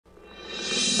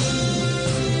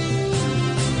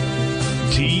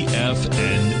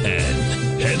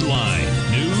TFNN. Headline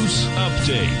News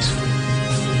Update.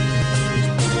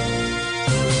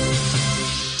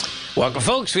 Welcome,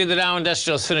 folks. We have the Dow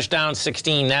Industrials finished down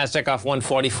 16, NASDAQ off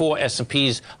 144,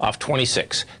 S&Ps off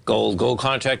 26. Gold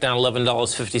contract down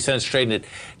 $11.50, trading at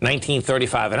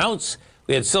 $19.35 an ounce.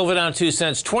 We had silver down 2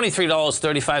 cents,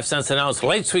 $23.35 an ounce.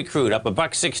 Light sweet crude up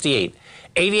 $1.68,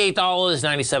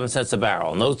 $88.97 a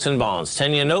barrel. Notes and bonds,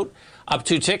 10-year note up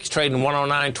 2 ticks, trading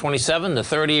 109.27. The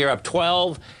 30-year up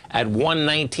 12 at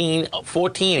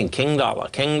 119.14. And King Dollar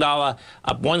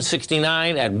up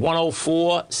 169 at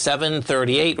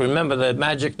 104.738. Remember, the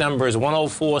magic number is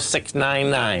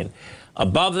 104.699.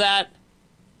 Above that,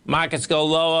 markets go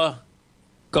lower.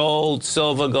 Gold,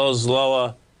 silver goes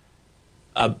lower.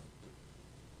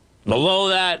 Below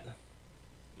that,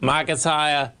 markets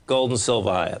higher. Gold and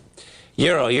silver higher.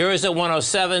 Euro's at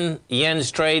 107. Yen's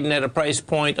trading at a price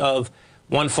point of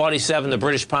 147. The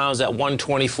British pound's at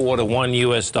 124 to 1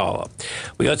 U.S. dollar.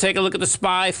 We're going to take a look at the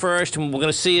SPY first, and what we're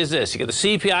going to see is this. You got the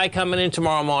CPI coming in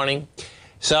tomorrow morning.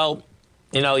 So,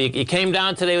 you know, you came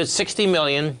down today with 60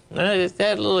 million. It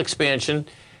had a little expansion.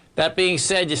 That being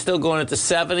said, you're still going into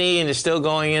 70, and you're still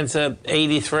going into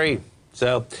 83.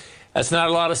 So that's not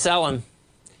a lot of selling.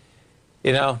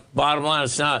 You know, bottom line,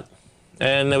 it's not.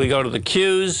 And then we go to the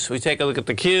Qs. We take a look at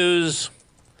the Qs.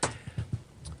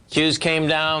 Qs came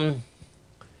down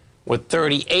with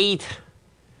 38.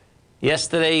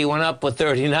 Yesterday you went up with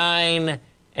 39,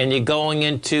 and you're going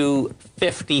into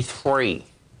 53.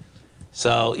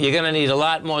 So you're going to need a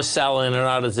lot more selling in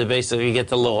order to basically get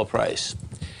the lower price.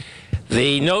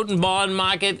 The note and bond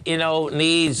market, you know,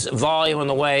 needs volume on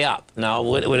the way up. Now,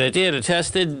 what it did, it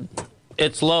tested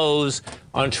its lows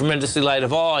on tremendously lighter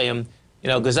volume. You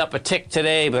know, goes up a tick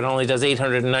today, but only does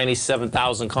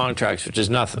 897,000 contracts, which is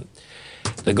nothing.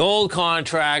 The gold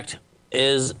contract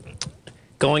is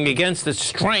going against its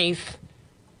strength,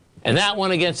 and that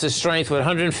one against its strength with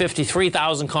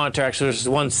 153,000 contracts, which is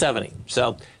 170.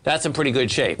 So that's in pretty good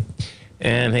shape.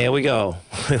 And here we go.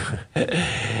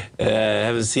 I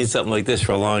haven't seen something like this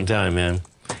for a long time, man.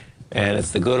 And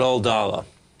it's the good old dollar.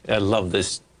 I love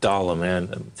this dollar, man.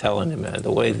 I'm telling you, man,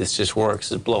 the way this just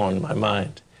works is blowing my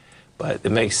mind. But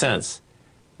it makes sense.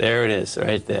 There it is,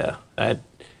 right there. That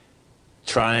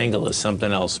triangle is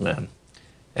something else, man.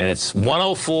 And it's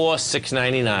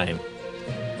 104.699.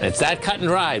 It's that cut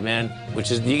and ride, man, which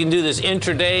is, you can do this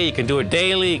intraday, you can do it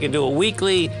daily, you can do it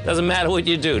weekly, doesn't matter what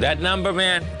you do. That number,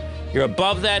 man, you're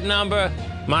above that number,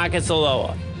 markets are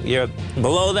lower. You're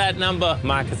below that number,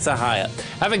 markets are higher.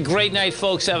 Have a great night,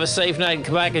 folks. Have a safe night, and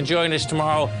come back and join us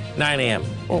tomorrow, 9 a.m.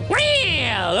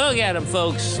 Look at them,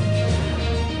 folks.